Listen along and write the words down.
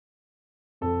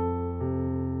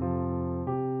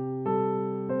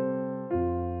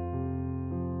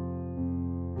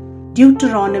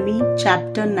Deuteronomy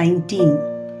chapter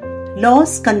 19.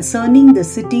 Laws concerning the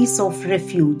cities of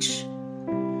refuge.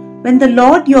 When the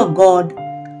Lord your God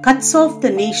cuts off the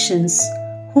nations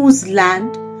whose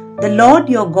land the Lord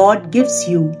your God gives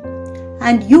you,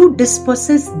 and you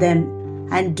dispossess them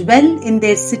and dwell in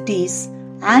their cities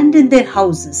and in their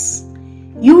houses,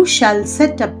 you shall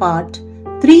set apart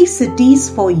 3 cities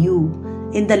for you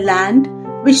in the land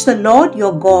which the Lord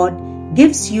your God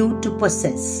gives you to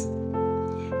possess.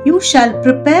 You shall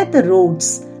prepare the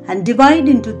roads and divide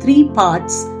into 3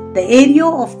 parts the area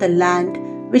of the land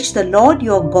which the Lord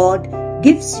your God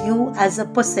gives you as a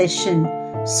possession,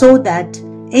 so that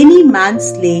any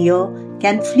manslayer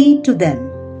can flee to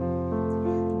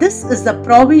them. This is the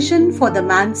provision for the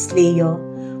manslayer,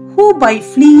 who by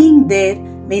fleeing there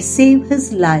may save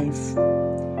his life.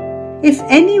 If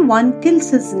anyone kills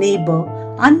his neighbor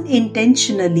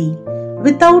unintentionally,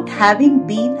 without having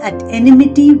been at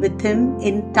enmity with him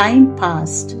in time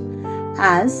past,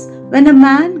 as when a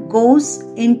man goes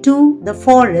into the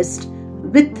forest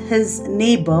with his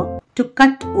neighbor to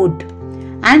cut wood,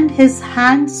 and his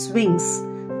hand swings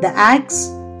the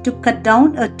axe to cut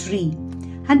down a tree,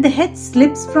 and the head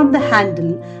slips from the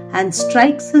handle and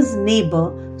strikes his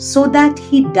neighbor so that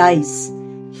he dies,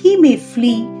 he may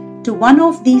flee to one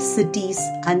of these cities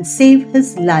and save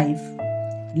his life,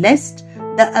 lest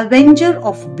the avenger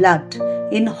of blood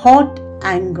in hot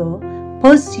anger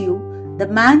pursue the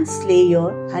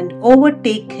manslayer and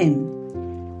overtake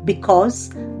him,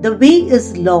 because the way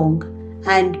is long,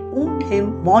 and wound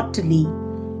him mortally,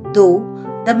 though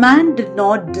the man did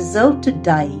not deserve to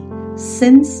die,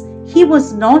 since he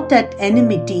was not at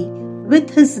enmity with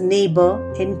his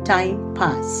neighbor in time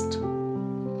past.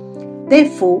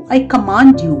 Therefore I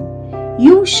command you,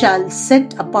 you shall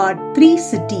set apart 3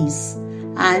 cities,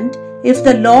 and if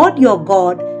the Lord your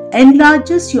God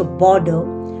enlarges your border,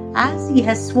 as he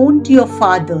has sworn to your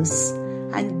fathers,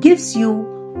 and gives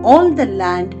you all the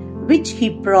land which he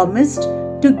promised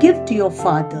to give to your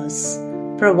fathers,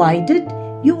 provided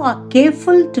you are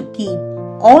careful to keep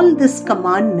all this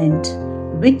commandment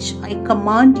which I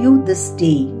command you this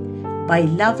day, by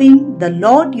loving the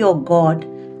Lord your God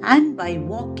and by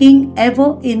walking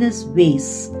ever in his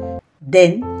ways,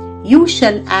 then you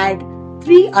shall add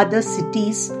 3 other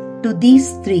cities to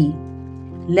these 3,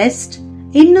 lest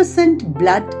innocent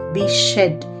blood be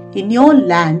shed in your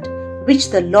land which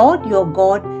the Lord your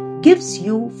God gives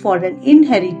you for an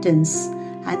inheritance,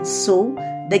 and so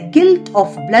the guilt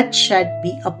of bloodshed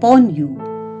be upon you.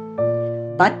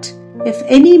 But if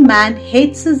any man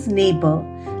hates his neighbor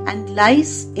and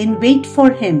lies in wait for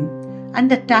him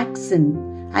and attacks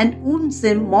him and wounds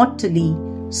him mortally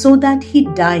so that he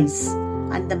dies,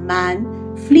 and the man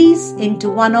flees into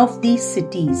one of these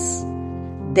cities,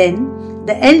 then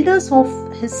the elders of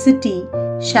his city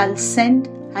shall send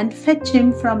and fetch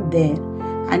him from there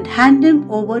and hand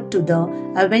him over to the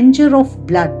avenger of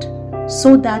blood,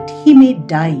 so that he may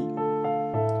die.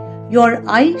 Your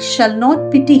eye shall not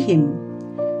pity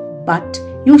him, but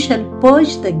you shall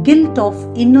purge the guilt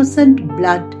of innocent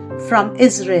blood from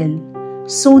Israel,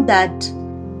 so that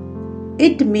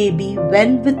it may be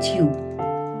well with you.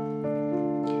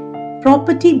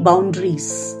 Property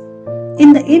boundaries.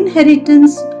 In the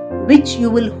inheritance which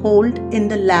you will hold in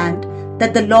the land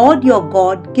that the Lord your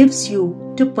God gives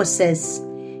you to possess,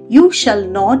 you shall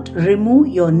not remove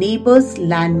your neighbor's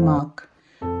landmark,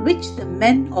 which the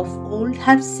men of old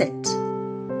have set.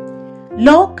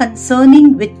 Law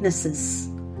concerning witnesses.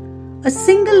 A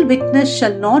single witness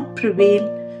shall not prevail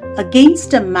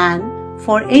against a man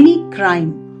for any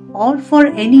crime or for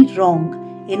any wrong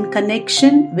in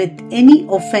connection with any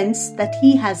offense that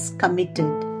he has committed.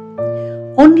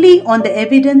 Only on the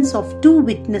evidence of 2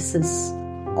 witnesses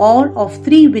or of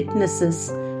 3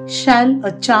 witnesses shall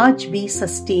a charge be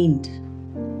sustained.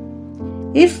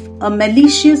 If a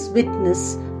malicious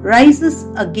witness rises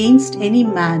against any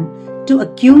man to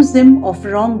accuse him of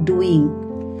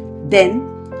wrongdoing, then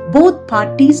both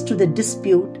parties to the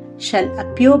dispute shall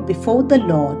appear before the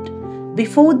Lord,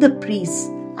 before the priests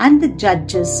and the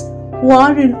judges who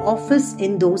are in office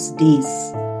in those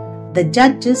days. The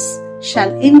judges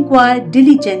shall inquire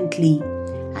diligently,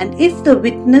 and if the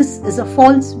witness is a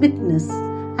false witness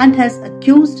and has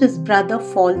accused his brother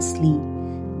falsely,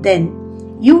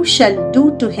 then you shall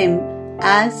do to him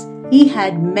as he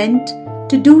had meant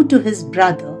to do to his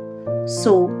brother.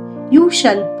 So you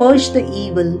shall purge the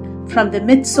evil from the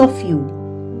midst of you.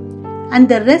 And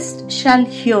the rest shall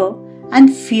hear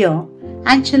and fear,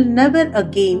 and shall never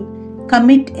again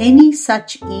commit any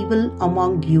such evil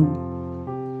among you.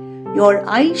 Your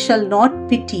eye shall not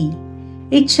pity,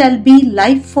 it shall be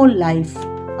life for life,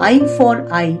 eye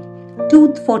for eye,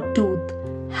 tooth for tooth,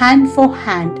 hand for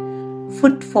hand,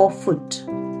 foot for foot.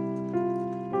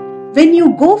 When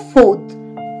you go forth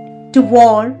to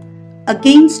war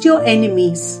against your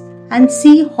enemies and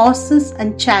see horses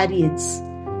and chariots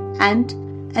and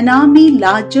an army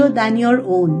larger than your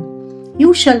own,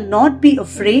 you shall not be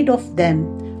afraid of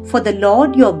them, for the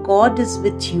Lord your God is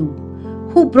with you,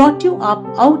 who brought you up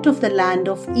out of the land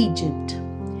of Egypt.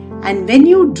 And when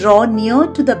you draw near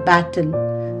to the battle,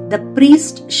 the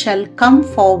priest shall come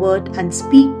forward and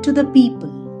speak to the people,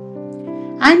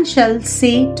 and shall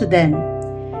say to them,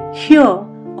 Hear,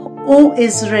 O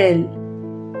Israel,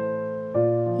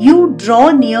 you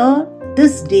draw near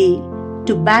this day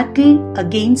to battle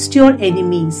against your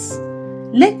enemies.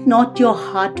 Let not your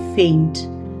heart faint.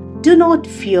 Do not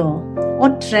fear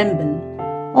or tremble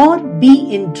or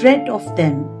be in dread of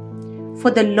them.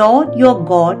 For the Lord your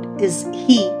God is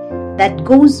He that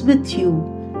goes with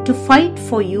you to fight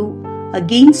for you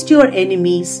against your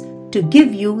enemies, to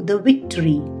give you the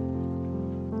victory.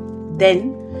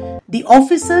 Then the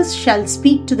officers shall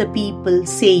speak to the people,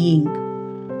 saying,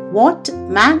 What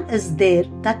man is there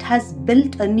that has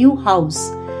built a new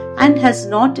house and has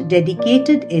not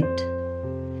dedicated it?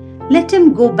 Let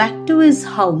him go back to his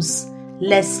house,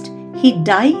 lest he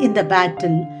die in the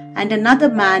battle and another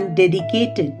man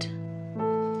dedicate it.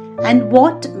 And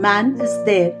what man is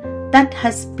there that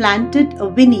has planted a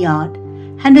vineyard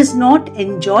and has not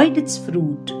enjoyed its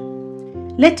fruit?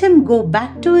 Let him go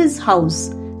back to his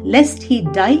house, lest he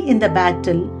die in the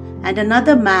battle and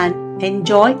another man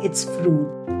enjoy its fruit.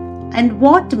 And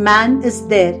what man is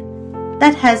there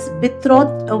that has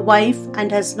betrothed a wife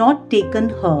and has not taken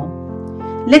her?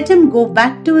 Let him go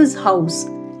back to his house,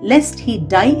 lest he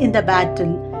die in the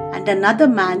battle and another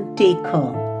man take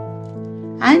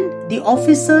her. And the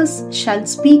officers shall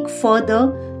speak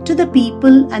further to the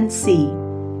people and say,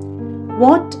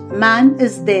 What man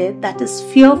is there that is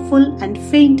fearful and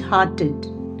faint-hearted?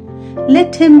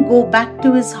 Let him go back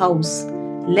to his house,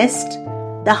 lest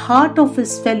the heart of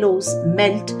his fellows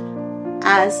melt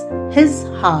as his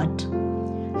heart.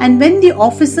 And when the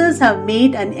officers have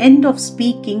made an end of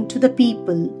speaking to the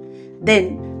people,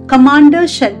 then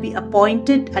commanders shall be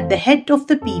appointed at the head of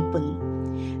the people.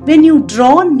 When you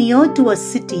draw near to a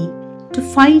city to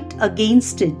fight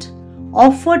against it,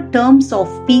 offer terms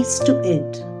of peace to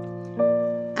it.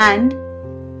 And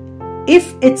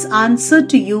if its answer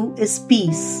to you is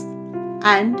peace,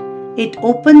 and it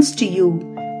opens to you,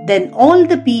 then all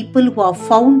the people who are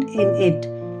found in it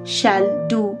shall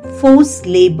do forced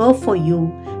labor for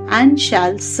you and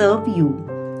shall serve you.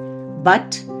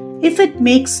 But if it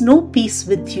makes no peace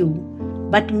with you,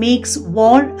 but makes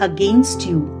war against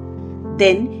you,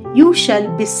 then you shall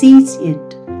besiege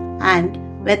it, and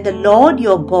when the Lord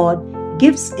your God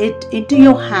gives it into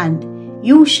your hand,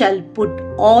 you shall put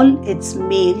all its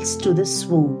males to the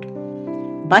sword.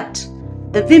 But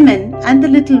the women and the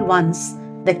little ones,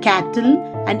 the cattle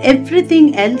and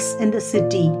everything else in the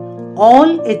city,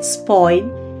 all its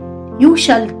spoil, you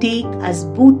shall take as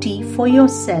booty for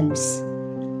yourselves,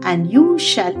 and you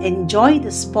shall enjoy the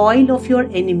spoil of your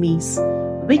enemies,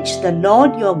 which the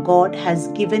Lord your God has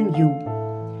given you.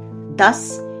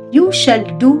 Thus you shall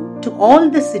do to all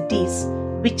the cities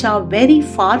which are very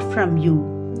far from you,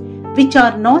 which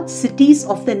are not cities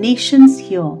of the nations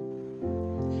here,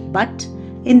 but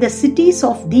in the cities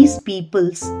of these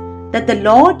peoples that the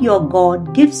Lord your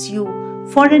God gives you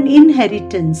for an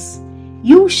inheritance.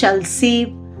 You shall save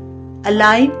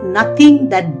alive nothing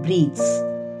that breathes,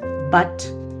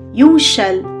 but you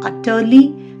shall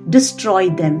utterly destroy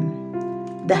them: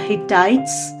 the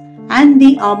Hittites and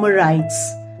the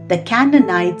Amorites, the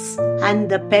Canaanites and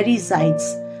the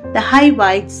Perizzites, the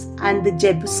Hivites and the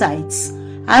Jebusites,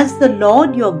 as the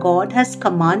Lord your God has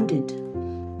commanded,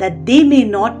 that they may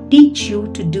not teach you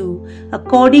to do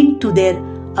according to their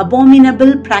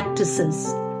abominable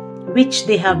practices, which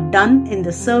they have done in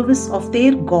the service of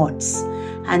their gods,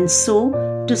 and so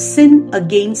to sin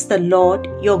against the Lord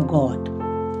your God.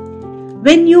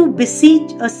 When you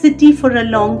besiege a city for a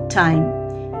long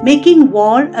time, making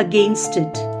war against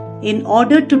it, in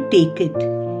order to take it,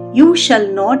 you shall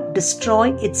not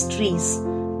destroy its trees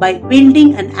by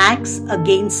wielding an axe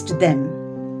against them.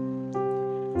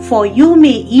 For you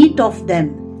may eat of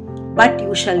them, but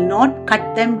you shall not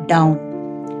cut them down.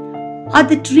 Are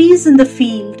the trees in the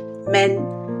field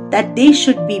men that they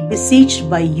should be besieged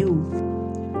by you?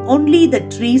 Only the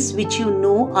trees which you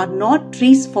know are not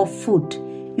trees for food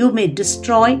you may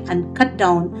destroy and cut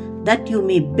down, that you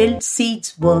may build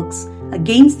siege works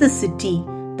against the city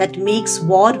that makes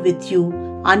war with you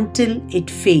until it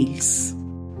fails.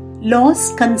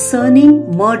 Laws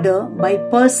concerning murder by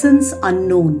persons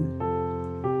unknown.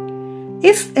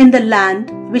 If in the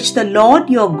land which the Lord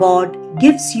your God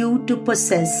gives you to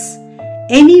possess,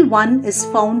 anyone is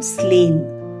found slain,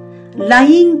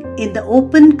 lying in the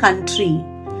open country,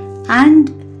 and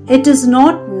it is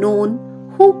not known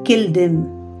who killed him,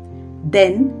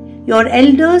 then your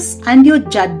elders and your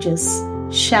judges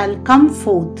shall come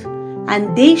forth,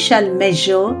 and they shall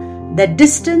measure the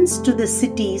distance to the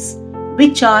cities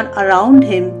which are around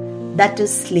him that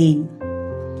is slain.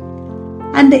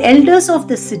 And the elders of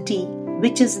the city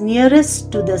which is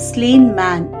nearest to the slain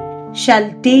man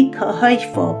shall take a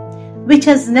heifer which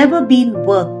has never been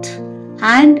worked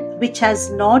and which has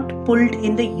not pulled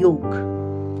in the yoke.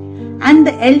 And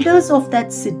the elders of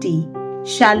that city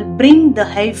shall bring the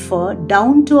heifer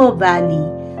down to a valley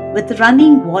with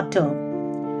running water,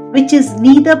 which is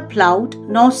neither plowed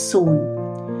nor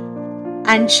sown,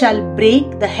 and shall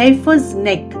break the heifer's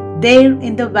neck there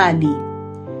in the valley.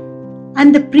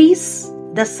 And the priests,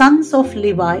 the sons of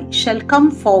Levi, shall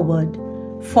come forward,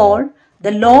 for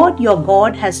the Lord your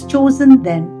God has chosen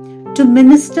them to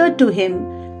minister to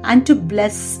him and to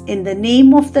bless in the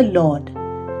name of the Lord.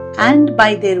 And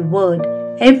by their word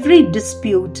every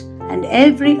dispute and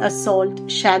every assault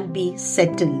shall be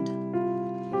settled.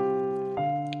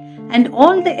 And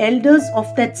all the elders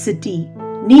of that city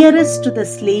nearest to the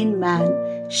slain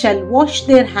man shall wash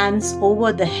their hands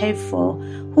over the heifer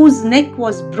whose neck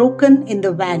was broken in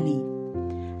the valley,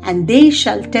 and they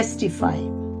shall testify,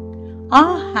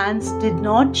 our hands did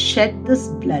not shed this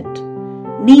blood,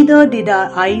 neither did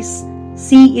our eyes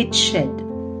see it shed.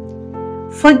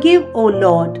 Forgive, O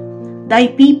Lord, thy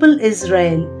people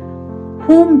Israel,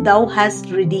 whom thou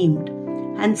hast redeemed,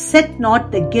 and set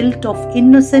not the guilt of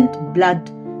innocent blood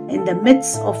in the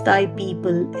midst of thy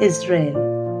people Israel.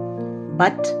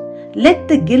 But let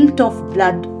the guilt of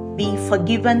blood be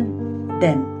forgiven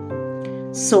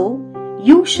them. So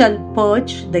you shall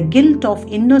purge the guilt of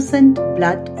innocent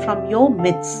blood from your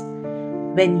midst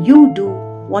when you do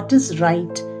what is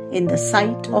right in the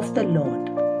sight of the Lord.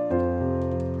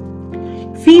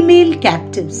 Female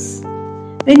captives.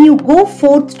 When you go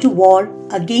forth to war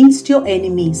against your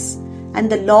enemies,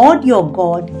 and the Lord your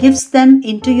God gives them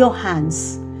into your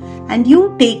hands, and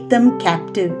you take them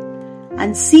captive,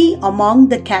 and see among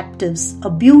the captives a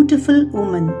beautiful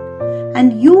woman,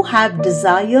 and you have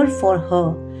desire for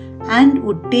her, and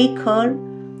would take her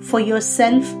for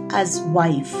yourself as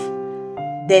wife,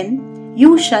 then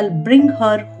you shall bring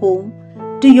her home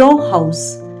to your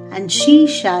house, and she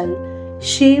shall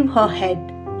shave her head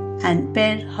and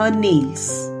pare her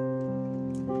nails.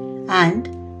 And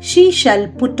she shall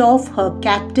put off her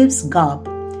captive's garb,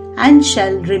 and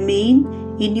shall remain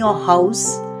in your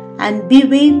house, and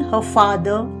bewail her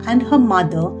father and her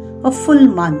mother a full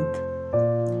month.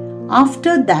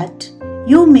 After that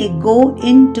you may go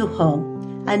in to her,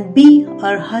 and be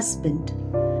her husband,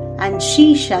 and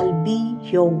she shall be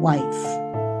your wife.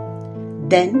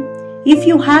 Then, if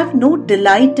you have no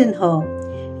delight in her,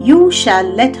 you shall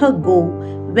let her go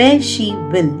where she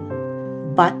will.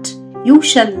 But you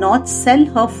shall not sell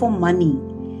her for money.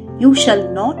 You shall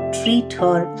not treat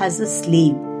her as a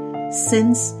slave,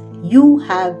 since you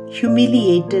have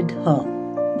humiliated her.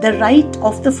 The right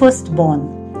of the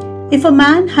firstborn. If a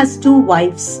man has two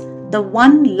wives, the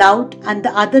one loved and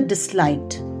the other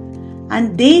disliked,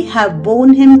 and they have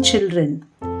borne him children,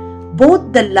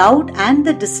 both the loved and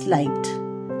the disliked,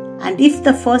 and if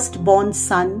the firstborn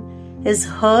son is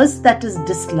hers that is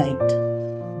disliked,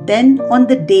 then on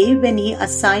the day when he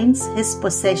assigns his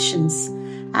possessions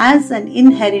as an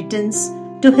inheritance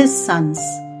to his sons,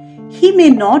 he may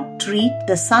not treat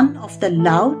the son of the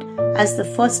loved as the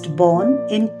firstborn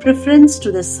in preference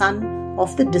to the son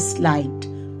of the disliked,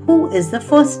 who is the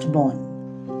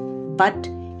firstborn. But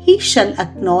he shall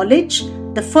acknowledge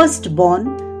the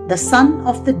firstborn, the son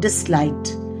of the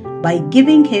disliked, by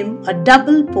giving him a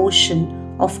double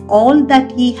portion of all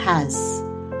that he has,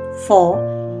 for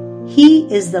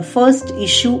he is the first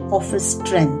issue of his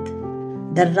strength.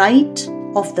 The right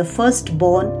of the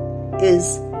firstborn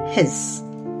is his.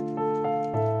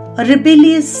 A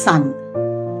rebellious son.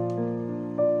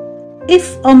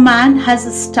 If a man has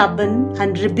a stubborn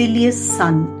and rebellious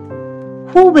son,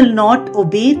 who will not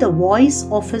obey the voice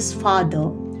of his father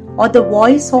or the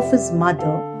voice of his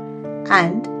mother,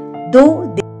 and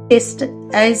though they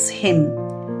chastise him,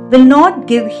 will not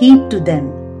give heed to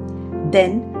them,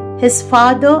 then his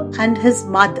father and his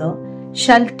mother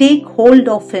shall take hold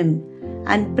of him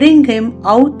and bring him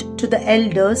out to the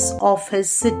elders of his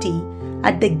city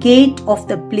at the gate of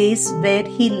the place where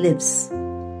he lives.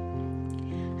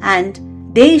 And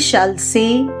they shall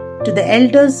say to the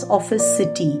elders of his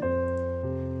city,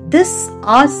 "This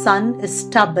our son is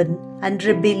stubborn and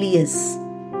rebellious.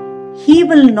 he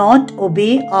will not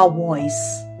obey our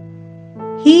voice.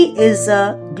 He is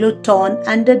a glutton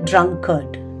and a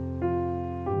drunkard.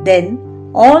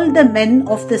 Then all the men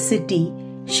of the city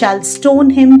shall stone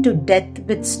him to death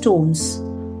with stones.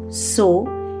 So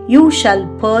you shall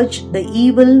purge the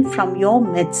evil from your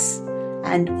midst,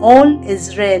 and all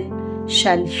Israel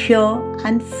shall hear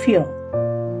and fear.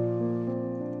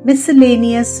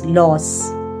 Miscellaneous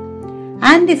laws.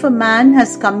 And if a man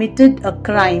has committed a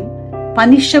crime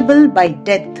punishable by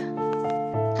death,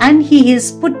 and he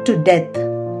is put to death,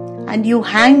 and you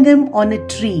hang him on a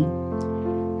tree,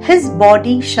 his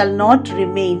body shall not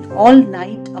remain all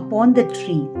night upon the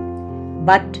tree,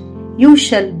 but you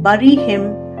shall bury him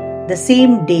the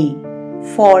same day,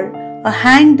 for a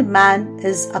hanged man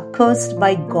is accursed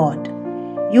by God.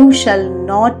 You shall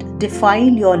not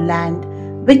defile your land,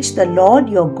 which the Lord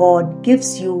your God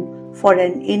gives you for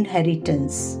an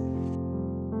inheritance.